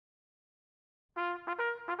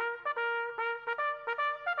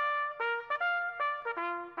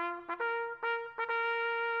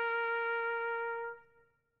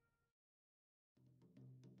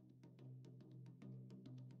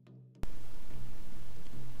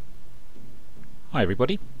Hi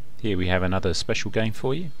everybody, here we have another special game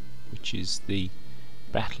for you, which is the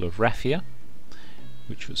Battle of Raphia,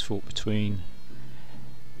 which was fought between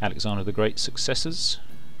Alexander the Great's successors.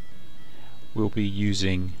 We'll be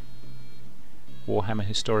using Warhammer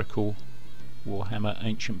Historical Warhammer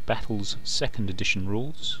Ancient Battles 2nd edition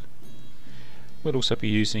rules. We'll also be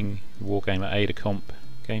using the Wargamer Adacomp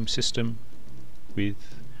game system with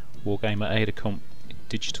Wargamer Adacomp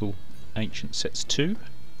Digital Ancient Sets 2.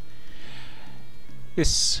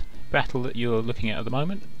 This battle that you're looking at the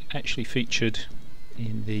moment actually featured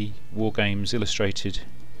in the Wargames Illustrated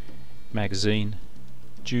magazine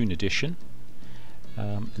June edition,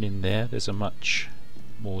 and in there's a much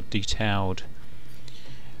more detailed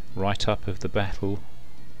write-up of the battle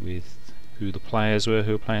with who the players were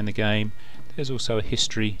who were playing the game. There's also a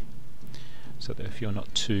history, so that if you're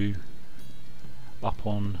not too up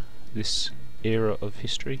on this era of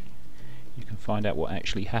history, you can find out what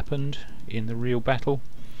actually happened in the real battle.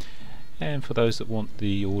 And for those that want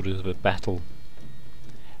the orders of a battle,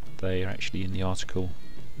 they are actually in the article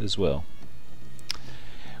as well.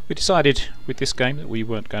 We decided with this game that we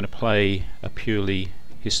weren't going to play a purely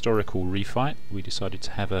historical refight. We decided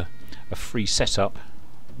to have a free setup,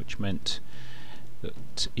 which meant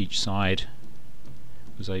that each side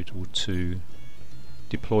was able to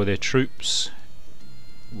deploy their troops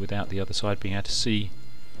without the other side being able to see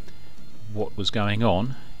what was going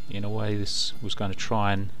on. In a way, this was going to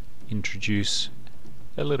try and introduce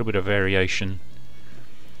a little bit of variation,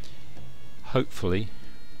 hopefully,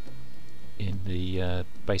 in the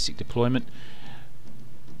basic deployment.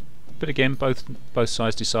 But again, both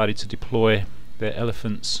sides decided to deploy their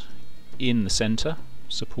elephants in the centre,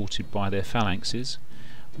 supported by their phalanxes,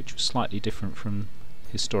 which was slightly different from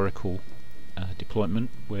historical deployment,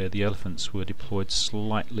 where the elephants were deployed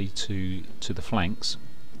slightly to the flanks.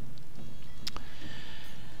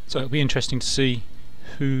 So it'll be interesting to see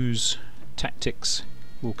whose tactics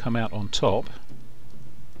will come out on top.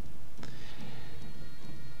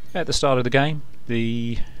 At the start of the game,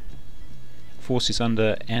 the forces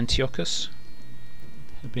under Antiochus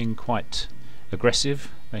have been quite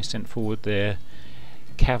aggressive. They sent forward their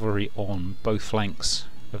cavalry on both flanks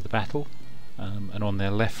of the battle, and on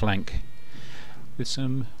their left flank, with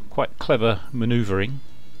some quite clever manoeuvring,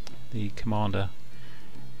 the commander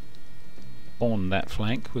on that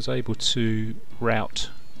flank was able to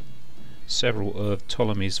rout several of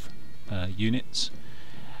Ptolemy's units,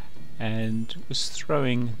 and was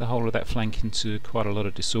throwing the whole of that flank into quite a lot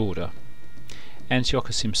of disorder.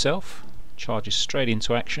 Antiochus himself charges straight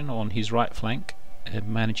into action on his right flank and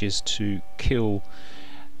manages to kill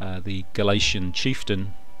the Galatian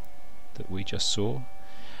chieftain that we just saw,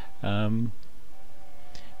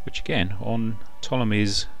 which again on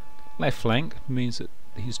Ptolemy's left flank means that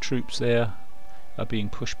his troops there are being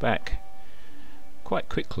pushed back quite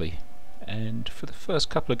quickly. And for the first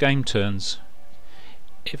couple of game turns,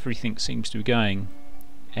 everything seems to be going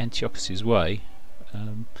Antiochus's way.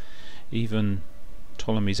 Even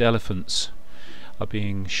Ptolemy's elephants are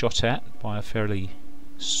being shot at by a fairly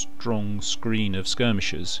strong screen of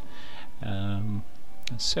skirmishers. And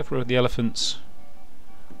several of the elephants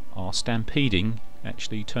are stampeding,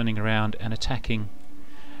 actually turning around and attacking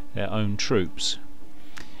their own troops,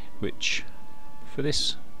 which for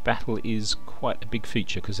this battle is quite a big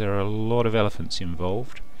feature because there are a lot of elephants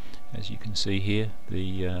involved. As you can see here,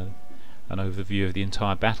 an overview of the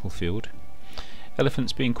entire battlefield.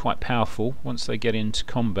 Elephants being quite powerful, once they get into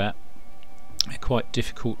combat, they're quite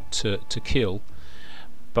difficult to kill,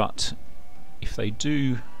 but if they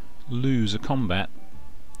do lose a combat,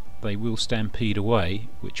 they will stampede away,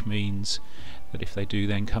 which means that if they do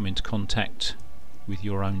then come into contact with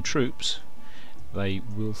your own troops, they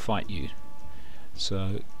will fight you.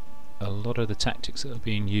 So a lot of the tactics that are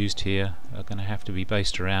being used here are going to have to be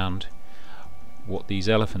based around what these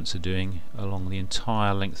elephants are doing along the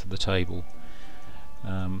entire length of the table.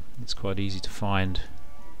 It's quite easy to find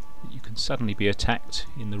that you can suddenly be attacked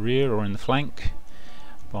in the rear or in the flank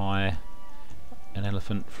by an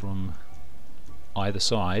elephant from either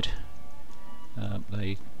side.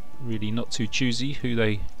 They really not too choosy who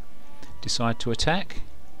they decide to attack.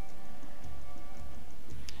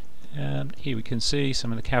 And here we can see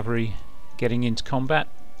some of the cavalry getting into combat,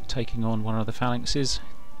 taking on one of the phalanxes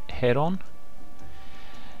head on.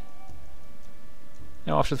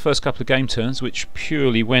 Now, after the first couple of game turns, which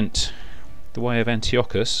purely went the way of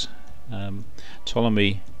Antiochus,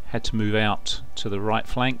 Ptolemy had to move out to the right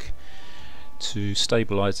flank to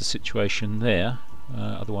stabilise the situation there.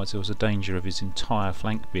 Otherwise there was a danger of his entire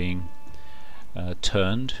flank being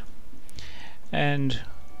turned. And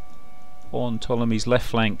on Ptolemy's left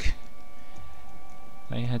flank,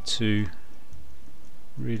 they had to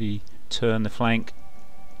really turn the flank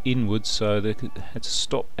inwards, so they had to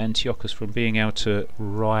stop Antiochus from being able to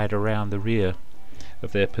ride around the rear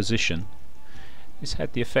of their position. This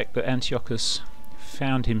had the effect that Antiochus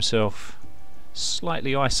found himself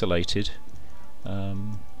slightly isolated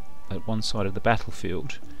at one side of the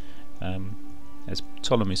battlefield, as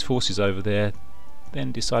Ptolemy's forces over there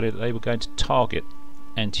then decided that they were going to target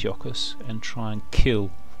Antiochus and try and kill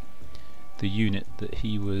the unit that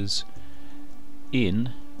he was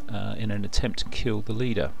in an attempt to kill the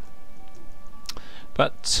leader.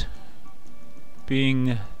 But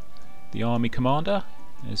being the army commander,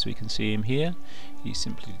 as we can see him here, he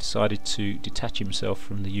simply decided to detach himself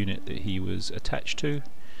from the unit that he was attached to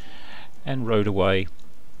and rode away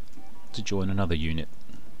to join another unit,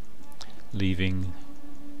 leaving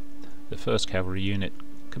the 1st Cavalry unit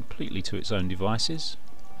completely to its own devices.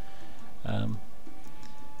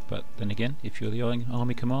 But then again, if you're the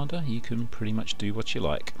army commander, you can pretty much do what you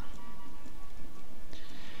like.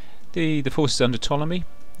 The forces under Ptolemy,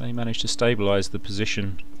 they managed to stabilise the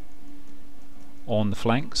position on the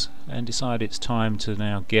flanks and decide it's time to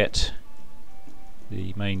now get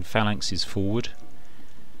the main phalanxes forward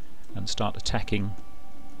and start attacking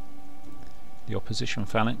the opposition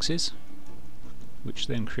phalanxes, which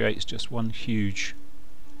then creates just one huge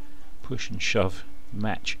push and shove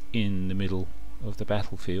match in the middle of the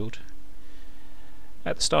battlefield.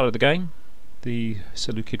 At the start of the game, the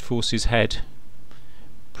Seleucid forces had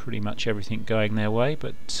pretty much everything going their way,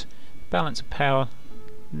 but balance of power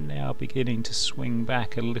now beginning to swing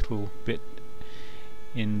back a little bit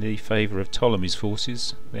in the favour of Ptolemy's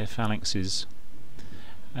forces. Their phalanxes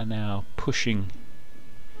are now pushing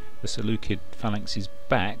the Seleucid phalanxes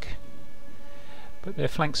back, but their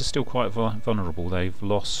flanks are still quite vulnerable. They've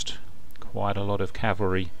lost quite a lot of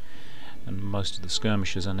cavalry and most of the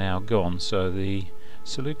skirmishers are now gone, so the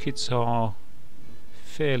Seleucids are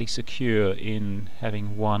fairly secure in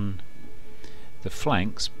having won the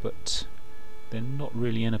flanks, but they're not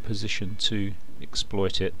really in a position to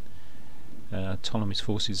exploit it. Ptolemy's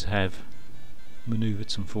forces have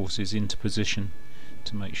manoeuvred some forces into position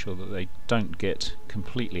to make sure that they don't get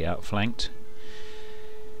completely outflanked.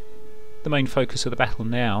 The main focus of the battle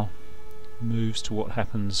now moves to what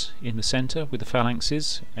happens in the centre with the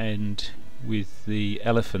phalanxes, and with the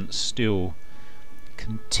elephants still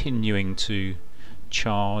continuing to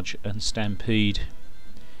charge and stampede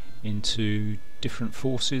into different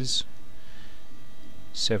forces.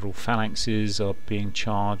 Several phalanxes are being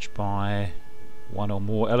charged by one or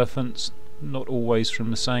more elephants, not always from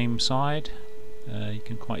the same side. You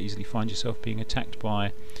can quite easily find yourself being attacked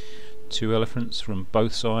by 2 elephants from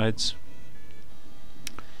both sides,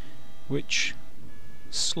 which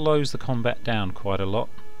slows the combat down quite a lot.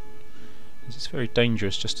 It's very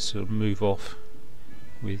dangerous just to sort of move off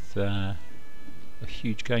with a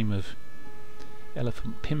huge game of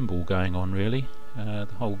elephant pinball going on, really. The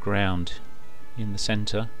whole ground in the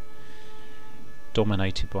centre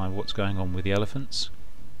dominated by what's going on with the elephants.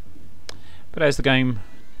 But as the game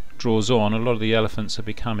draws on, a lot of the elephants are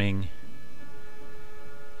becoming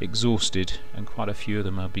exhausted, and quite a few of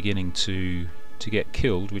them are beginning to get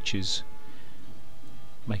killed, which is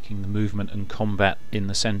making the movement and combat in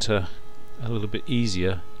the centre a little bit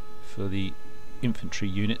easier for the infantry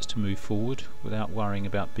units to move forward without worrying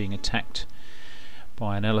about being attacked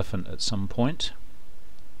by an elephant at some point.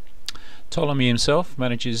 Ptolemy himself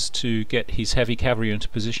manages to get his heavy cavalry into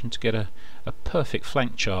position to get a perfect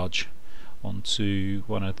flank charge onto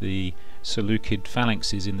one of the Seleucid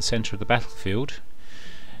phalanxes in the centre of the battlefield.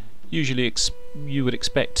 Usually you would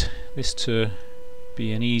expect this to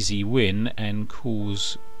be an easy win and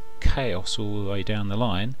cause chaos all the way down the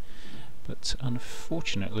line, but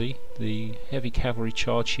unfortunately the heavy cavalry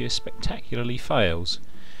charge here spectacularly fails,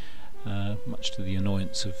 much to the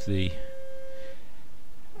annoyance of the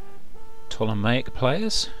Ptolemaic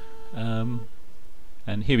players. And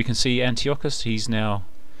here we can see Antiochus. He's now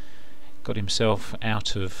got himself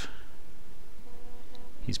out of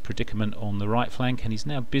his predicament on the right flank, and he's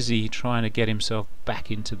now busy trying to get himself back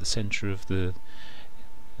into the centre of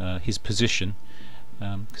his position,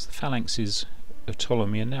 because the phalanxes of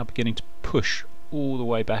Ptolemy are now beginning to push all the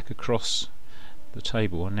way back across the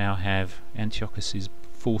table and now have Antiochus's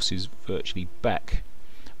forces virtually back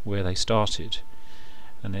where they started,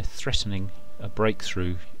 and they're threatening a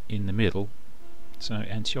breakthrough in the middle. So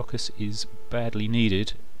Antiochus is badly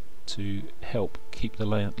needed to help keep the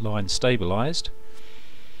line stabilised.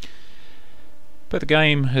 But the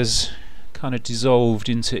game has kind of dissolved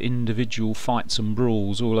into individual fights and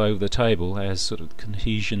brawls all over the table as sort of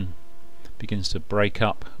cohesion begins to break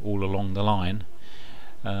up all along the line.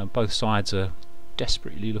 Both sides are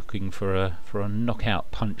desperately looking for a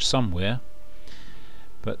knockout punch somewhere,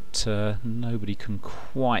 but nobody can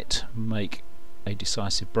quite make a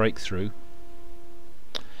decisive breakthrough.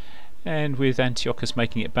 And with Antiochus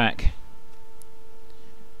making it back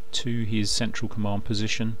to his central command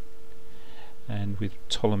position, and with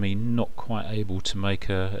Ptolemy not quite able to make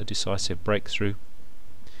a decisive breakthrough,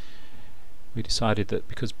 we decided that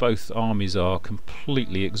because both armies are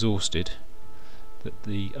completely exhausted, that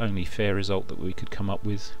the only fair result that we could come up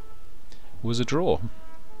with was a draw.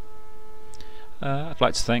 I'd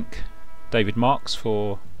like to thank David Marks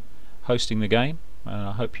for hosting the game, and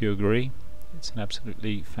I hope you agree. It's an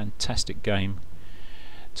absolutely fantastic game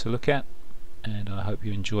to look at, and I hope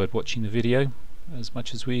you enjoyed watching the video as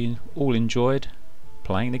much as we all enjoyed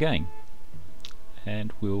playing the game.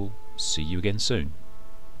 And we'll see you again soon.